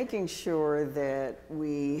 Making sure that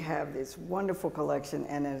we have this wonderful collection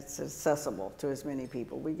and it's accessible to as many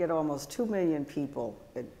people. We get almost 2 million people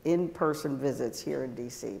at in-person visits here in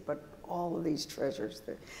DC, but all of these treasures,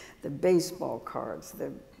 the baseball cards,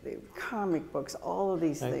 the comic books, all of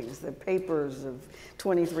these things, the papers of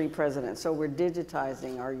 23 presidents. So we're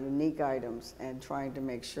digitizing our unique items and trying to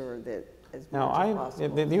make sure that as much as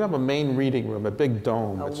possible. You have a main reading room, a big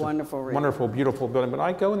dome. It's wonderful reading. Wonderful, beautiful building. But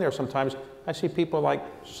I go in there sometimes, I see people like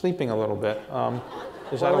sleeping a little bit.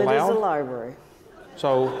 Is that allowed? Well, it is a library.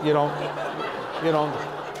 So you don't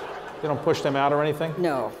push them out or anything?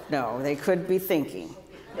 No, they could be thinking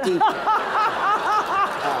deeply.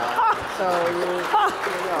 So you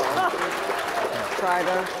try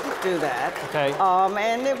to do that. Okay.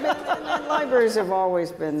 And libraries have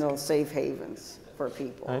always been those safe havens for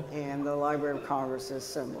people. Okay. And the Library of Congress is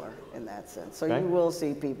similar in that sense. So you will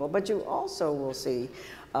see people, but you also will see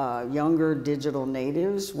younger digital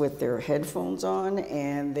natives with their headphones on,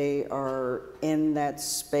 and they are in that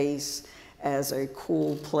space as a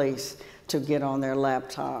cool place to get on their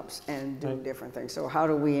laptops and do different things. So how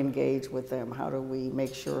do we engage with them? How do we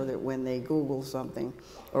make sure that when they Google something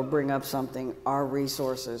or bring up something, our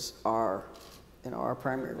resources are our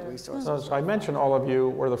primary resources? So I mentioned all of you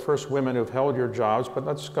were the first women who've held your jobs, but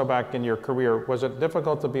let's go back in your career. Was it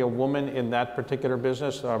difficult to be a woman in that particular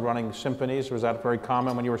business, running symphonies? Was that very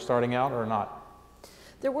common when you were starting out or not?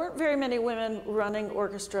 There weren't very many women running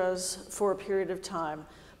orchestras for a period of time.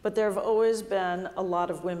 But there have always been a lot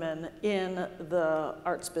of women in the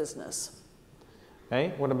arts business.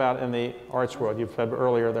 Okay, what about in the arts world? You said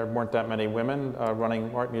earlier there weren't that many women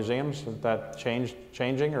running art museums. Is that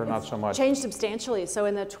changing or not so much? Changed substantially. So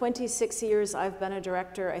in the 26 years I've been a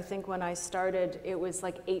director, I think when I started, it was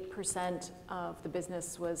like 8% of the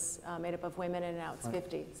business was made up of women, and now it's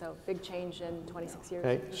 50. So big change in 26 years.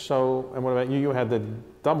 Okay, so, and what about you? You had the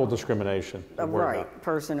double discrimination. Right,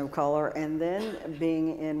 person of color, and then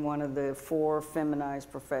being in one of the 4 feminized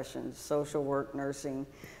professions, social work, nursing,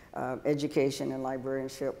 education and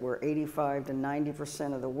librarianship, where 85 to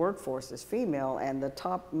 90% of the workforce is female, and the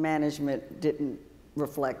top management didn't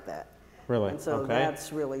reflect that. Really? And so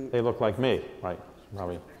that's really... They look like me, right?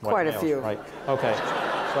 Probably quite a few. Right, okay.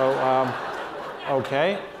 So,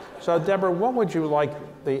 okay. So, Deborah, what would you like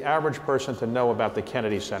the average person to know about the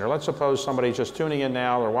Kennedy Center? Let's suppose somebody's just tuning in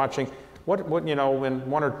now or watching. What you know, in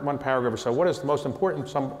one paragraph or so, what is the most important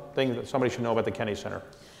thing that somebody should know about the Kennedy Center?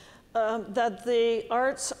 That the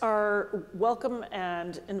arts are welcome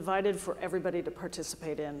and invited for everybody to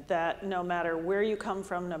participate in, that no matter where you come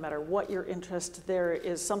from, no matter what your interest, there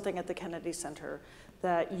is something at the Kennedy Center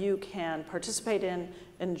that you can participate in,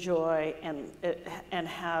 enjoy, and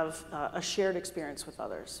have a shared experience with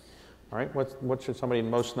others. All right, what should somebody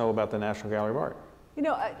most know about the National Gallery of Art? You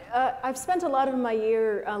know, I've spent a lot of my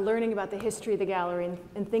year learning about the history of the gallery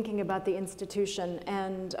and thinking about the institution,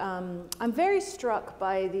 and I'm very struck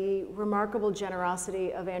by the remarkable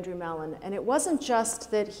generosity of Andrew Mellon. And it wasn't just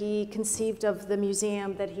that he conceived of the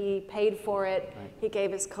museum, that he paid for it, right. He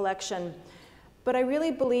gave his collection, but I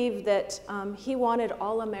really believe that he wanted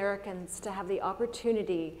all Americans to have the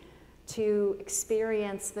opportunity to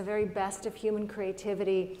experience the very best of human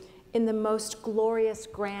creativity in the most glorious,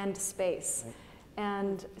 grand space. Right.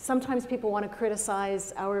 And sometimes people want to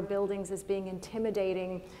criticize our buildings as being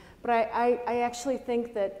intimidating, but I actually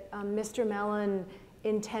think that Mr. Mellon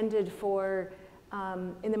intended for,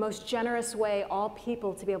 in the most generous way, all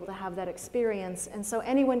people to be able to have that experience. And so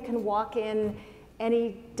anyone can walk in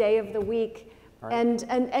any day of the week, right.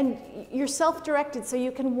 and you're self-directed, so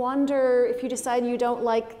you can wander. If you decide you don't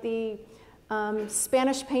like the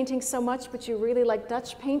Spanish painting so much, but you really like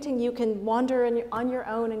Dutch painting, you can wander on your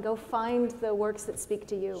own and go find the works that speak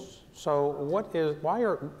to you. So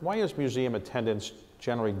why is museum attendance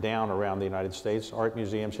generally down around the United States? Art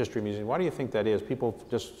museums, history museums, why do you think that is? People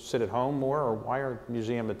just sit at home more, or why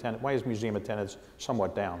is museum attendance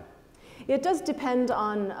somewhat down? It does depend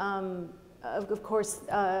on, of course,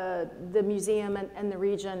 the museum and the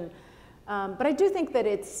region, but I do think that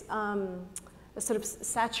it's a sort of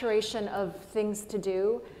saturation of things to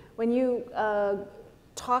do. When you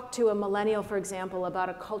talk to a millennial, for example, about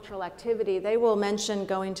a cultural activity, they will mention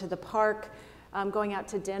going to the park, going out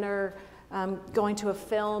to dinner, going to a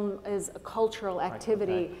film is a cultural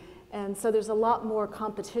activity. Right. And so there's a lot more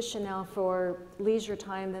competition now for leisure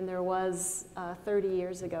time than there was 30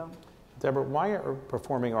 years ago. Deborah, why are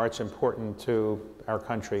performing arts important to our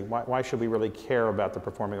country? Why should we really care about the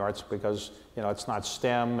performing arts? Because, you know, it's not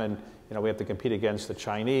STEM, and you know, we have to compete against the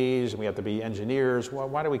Chinese, and we have to be engineers.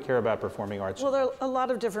 Why do we care about performing arts? Well, there are a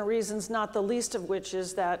lot of different reasons, not the least of which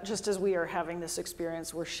is that just as we are having this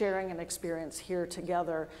experience, we're sharing an experience here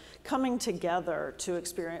together. Coming together to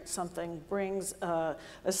experience something brings a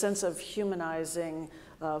sense of humanizing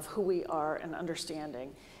of who we are and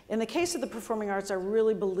understanding. In the case of the performing arts, I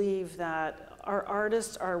really believe that our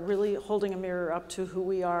artists are really holding a mirror up to who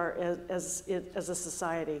we are as a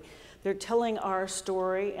society. They're telling our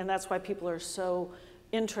story, and that's why people are so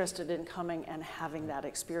interested in coming and having that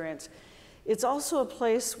experience. It's also a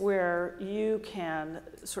place where you can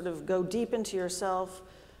sort of go deep into yourself,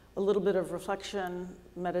 a little bit of reflection,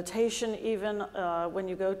 meditation even when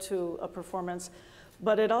you go to a performance,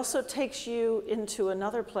 but it also takes you into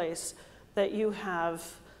another place that you have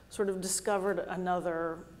sort of discovered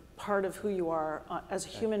another part of who you are as a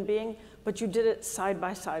human being, but you did it side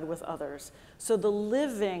by side with others. So the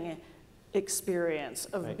living experience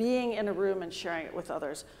of right. being in a room and sharing it with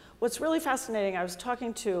others. What's really fascinating, I was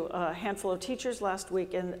talking to a handful of teachers last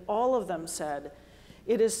week, and all of them said,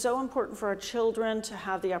 it is so important for our children to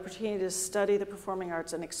have the opportunity to study the performing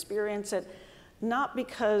arts and experience it, not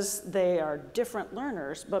because they are different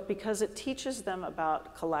learners, but because it teaches them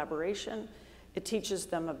about collaboration, it teaches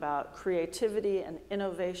them about creativity and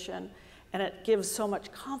innovation, and it gives so much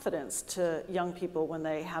confidence to young people when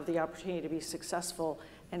they have the opportunity to be successful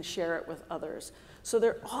and share it with others. So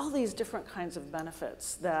there are all these different kinds of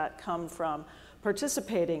benefits that come from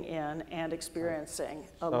participating in and experiencing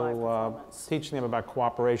a live performance. Teaching them about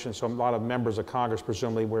cooperation. So a lot of members of Congress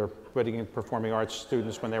presumably were putting in performing arts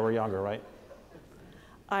students when they were younger, right?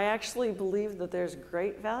 I actually believe that there's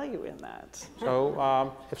great value in that.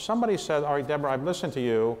 So if somebody says, all right, Deborah, I've listened to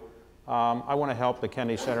you, I want to help the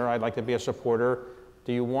Kennedy Center. I'd like to be a supporter.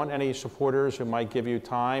 Do you want any supporters who might give you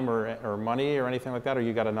time or money or anything like that, or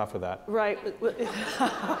you got enough of that? Right.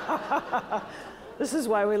 This is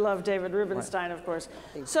why we love David Rubenstein, of course.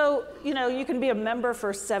 So, you know, you can be a member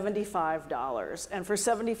for $75, and for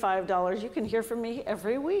 $75, you can hear from me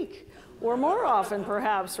every week, or more often,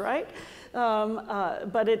 perhaps, right?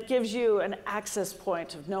 But it gives you an access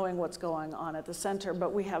point of knowing what's going on at the center.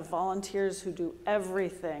 But we have volunteers who do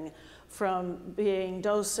everything from being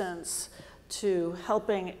docents to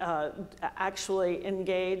helping actually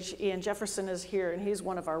engage. Ian Jefferson is here, and he's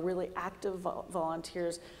one of our really active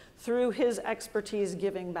volunteers, through his expertise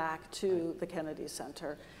giving back to the Kennedy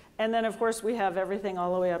Center. And then, of course, we have everything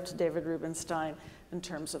all the way up to David Rubenstein in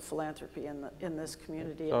terms of philanthropy in this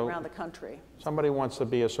community and around the country. Somebody wants to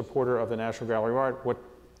be a supporter of the National Gallery of Art.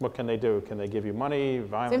 What can they do? Can they give you money,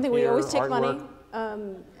 volunteer, Same thing, we always take artwork?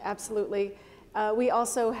 money, absolutely. We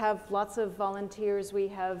also have lots of volunteers. We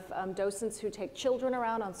have docents who take children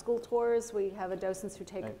around on school tours. We have docents who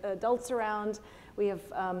take adults around. We have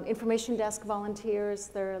information desk volunteers.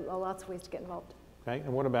 There are lots of ways to get involved. Okay,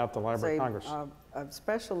 and what about the Library of Congress?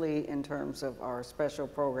 Especially in terms of our special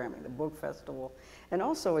programming, the book festival, and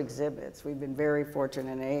also exhibits. We've been very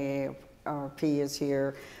fortunate, and AARP is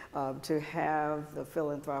here to have the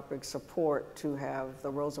philanthropic support to have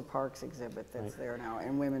the Rosa Parks exhibit that's there now,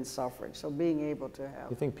 and women's suffrage. So being able to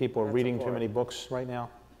have. You think people are reading too many books right now?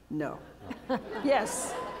 No.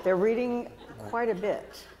 Yes. They're reading quite a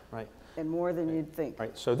bit. Right. And more than you'd think.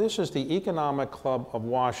 Right, so this is the Economic Club of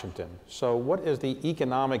Washington. So what is the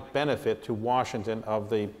economic benefit to Washington of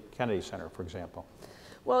the Kennedy Center, for example?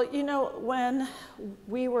 Well, you know, when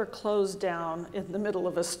we were closed down in the middle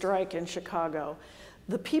of a strike in Chicago,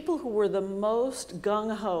 the people who were the most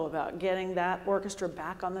gung-ho about getting that orchestra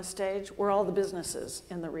back on the stage were all the businesses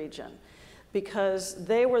in the region, because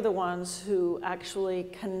they were the ones who actually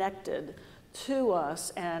connected to us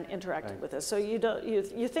and interacted with us. So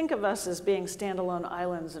you think of us as being standalone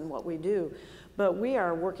islands in what we do, but we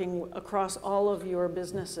are working across all of your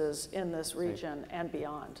businesses in this region and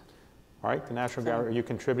beyond. All right, the National Gallery, are you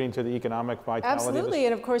contributing to the economic vitality? Absolutely,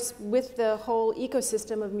 and of course, with the whole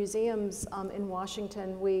ecosystem of museums in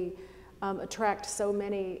Washington, we attract so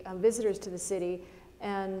many visitors to the city.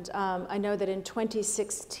 And I know that in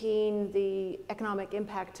 2016, the economic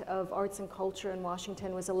impact of arts and culture in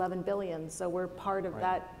Washington was $11 billion. So we're part of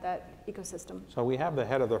that ecosystem. So we have the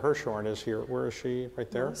head of the Hirshhorn is here. Where is she? Right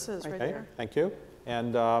there? Melissa is right there. Thank you. And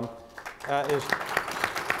is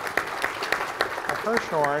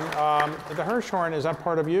the Hirshhorn, is that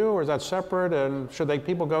part of you, or is that separate? And should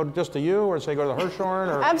people go just to you, or should they go to the Hirshhorn?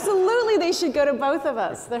 Or? Absolutely, they should go to both of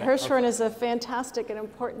us. The Hirshhorn is a fantastic and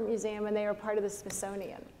important museum, and they are part of the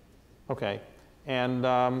Smithsonian. Okay, and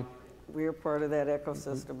we are part of that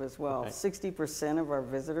ecosystem as well. 60% of our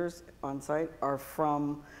visitors on site are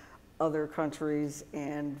from other countries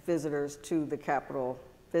and visitors to the Capitol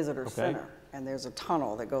Visitor Center. And there's a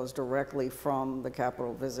tunnel that goes directly from the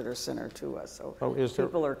Capitol Visitor Center to us. So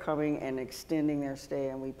people are coming and extending their stay,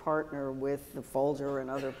 and we partner with the Folger and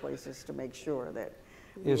other places to make sure that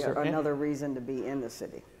we are another reason to be in the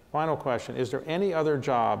city. Final question, is there any other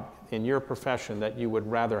job in your profession that you would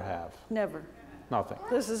rather have? Never. Nothing.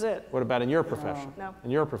 This is it. What about in your profession? No.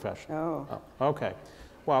 In your profession? No. Oh, okay.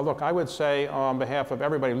 Well, look, I would say on behalf of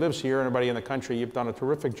everybody who lives here and everybody in the country, you've done a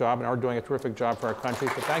terrific job and are doing a terrific job for our country.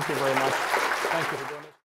 So thank you very much. Thank you for doing it.